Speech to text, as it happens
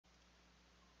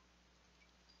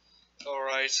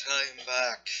Alright, I'm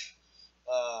back.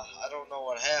 I don't know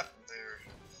what happened there.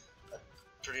 I'm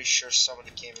pretty sure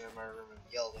somebody came in my room and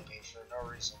yelled at me for no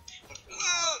reason.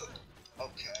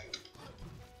 Okay.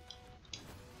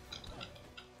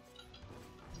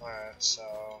 Alright,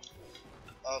 so...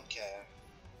 Okay.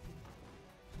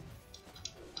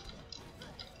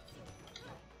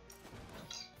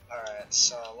 Alright,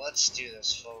 so let's do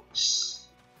this, folks.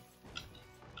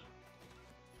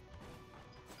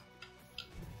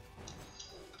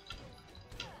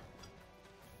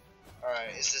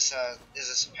 Alright, is this a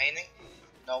painting?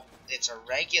 Nope, it's a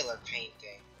regular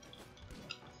painting.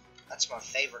 That's my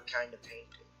favorite kind of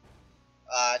painting.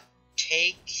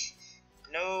 Take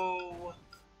no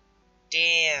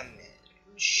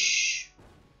damage.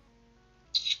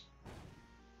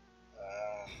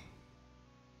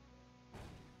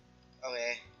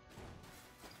 Okay.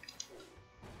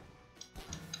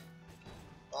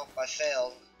 Well, I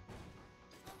failed.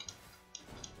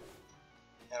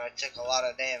 And I took a lot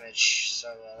of damage, so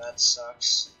that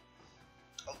sucks.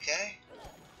 Okay.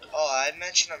 Oh, I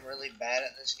mentioned I'm really bad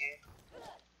at this game.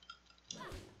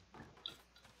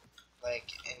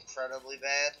 Like, incredibly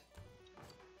bad.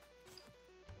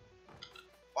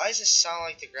 Why does this sound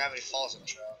like the Gravity Falls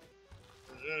intro?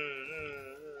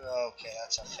 Okay,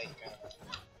 that's a fake map.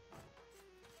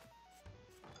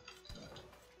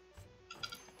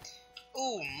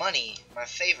 Ooh, money. My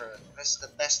favorite. That's the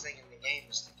best thing in the game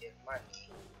is to get money.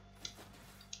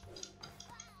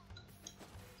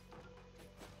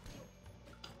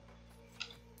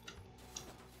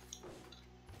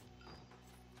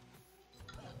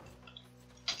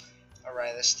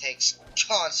 Alright, this takes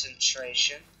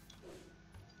concentration.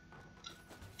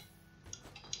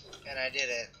 And I did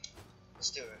it.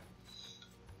 Let's do it.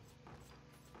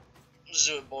 Let's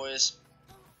do it, boys.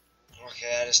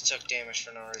 Okay, I just took damage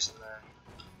for no reason there.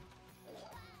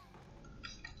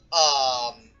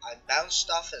 I bounced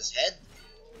off his head?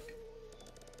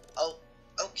 Oh,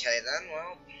 okay then,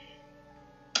 well.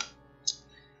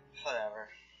 Whatever.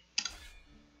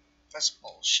 That's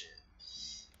bullshit.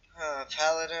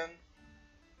 Paladin.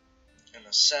 An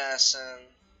assassin.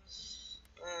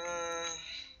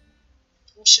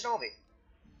 Shinobi.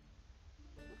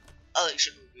 I like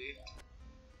Shinobi.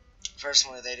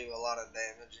 Personally, they do a lot of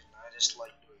damage, and I just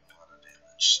like doing a lot of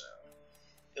damage, so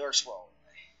it works well with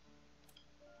me.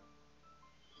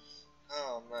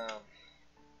 Oh man.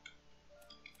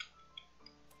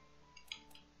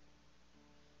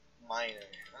 Minor.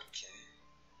 Okay.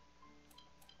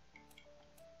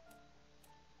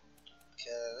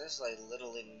 Okay, there's like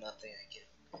literally nothing I can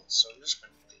do, so I'm just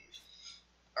gonna leave.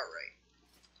 Alright.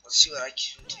 Let's see what I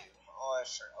can do. Oh, I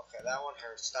forgot. Okay, that one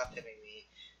hurts. Stop hitting me.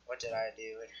 What did I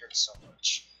do? It hurts so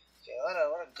much. Okay, what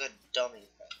a good dummy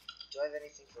thing. Do I have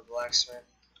anything for blacksmith?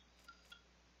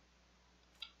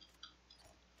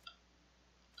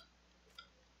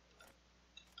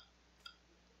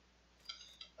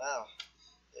 Wow,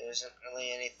 there isn't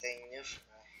really anything new for me.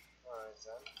 Alright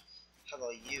then. How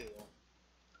about you?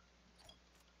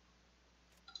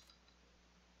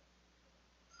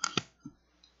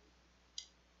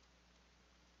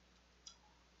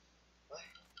 What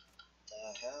the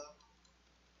hell?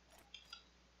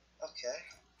 Okay.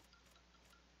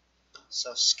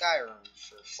 So Skyrim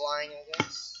for flying, I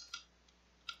guess.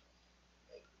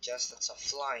 I guess that's a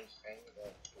flying thing,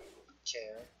 but I don't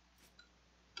care.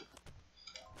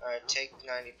 Alright, take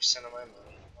 90% of my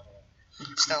money. Whatever.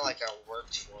 It's not like I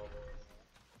worked for it or anything.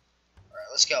 Alright,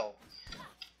 let's go.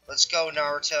 Let's go,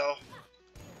 Naruto.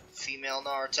 Female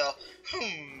Naruto.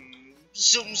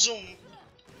 Zoom, zoom.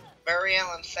 Barry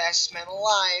Allen, fastest man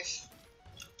alive.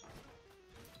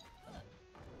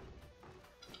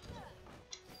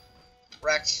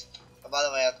 Wrecked. Oh, by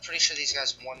the way, I'm pretty sure these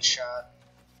guys one-shot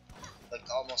like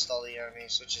almost all the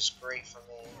enemies, which is great for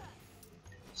me,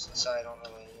 since I don't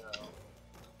really, you know.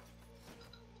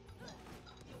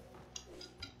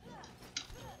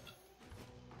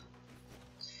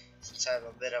 Since I have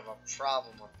a bit of a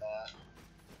problem with that.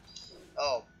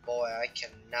 Oh boy, I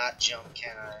cannot jump,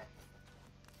 can I?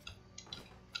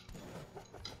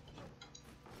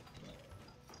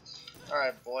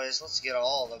 Alright boys, let's get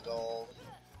all the gold.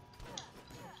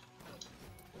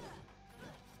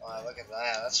 Wow, look at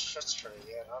that. That's pretty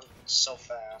good. I'm so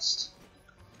fast.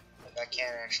 Like, I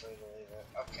can't actually believe it.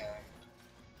 Okay.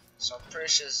 So I'm pretty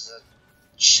sure this is a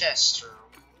chest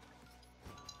room.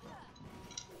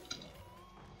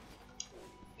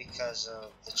 Because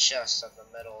of the chest in the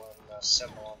middle and the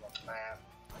symbol on the map.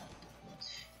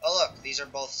 Oh look, these are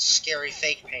both scary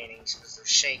fake paintings because they're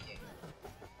shaking.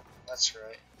 That's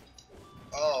right.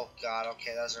 Oh god,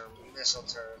 okay, those are missile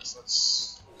turrets.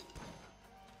 Let's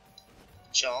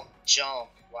Jump, jump.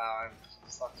 Wow, I'm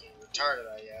fucking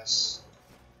retarded, I guess.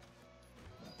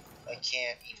 I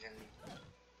can't even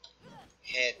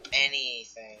hit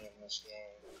anything in this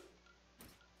game.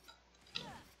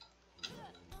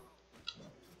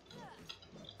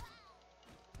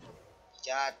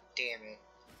 God damn it.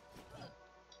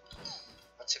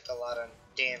 I took a lot of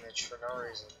damage for no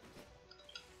reason.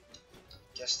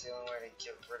 Guess the only way to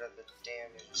get rid of the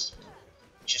damage is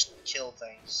just kill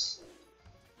things.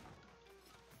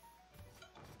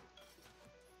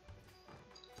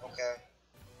 Okay.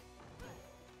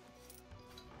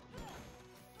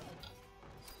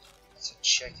 It's a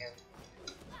chicken.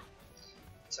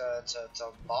 It's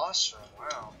a boss room,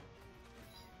 wow.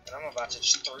 And I'm about to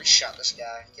just 3-shot this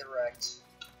guy. Get wrecked.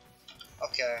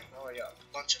 Okay, now we got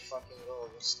a bunch of fucking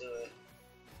gold. Let's do it.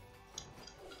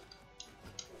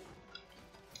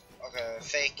 Okay,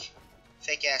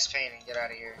 fake ass painting. Get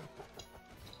out of here.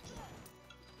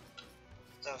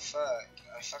 What the fuck?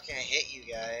 I fucking hit you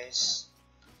guys.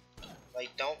 Like,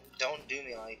 don't do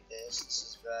me like this. This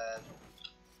is bad.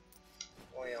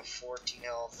 Only have 14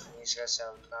 health. And these guys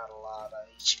have not a lot of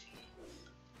HP.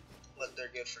 But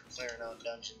they're good for clearing out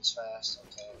dungeons fast.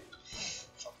 Okay.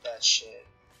 Fuck that shit.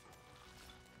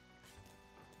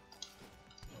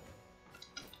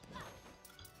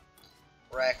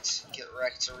 Wrecked. Get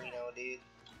wrecked, Torino, dude.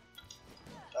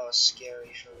 That was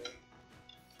scary for me.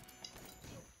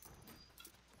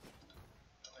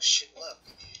 Oh shit, look.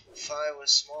 If I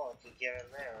was small, I could get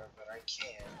in there, but I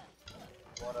can't.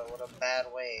 What a bad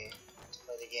way to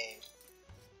play the game.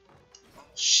 Oh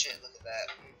shit, look at that.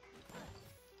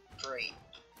 Great.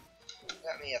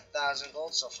 Got me 1,000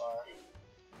 gold so far.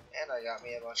 And I got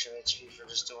me a bunch of HP for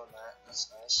just doing that. That's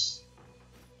nice.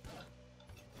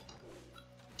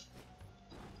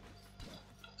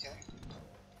 Okay.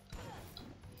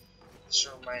 This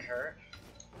room might hurt.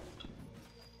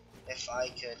 If I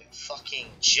could fucking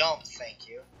jump, thank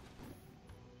you.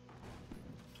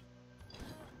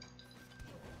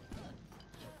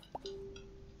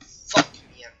 Fuck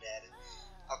me, I'm dead.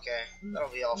 Okay, that'll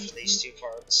be all for these 2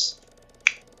 parts.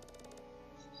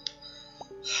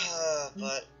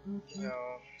 But, you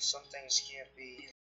know, some things can't be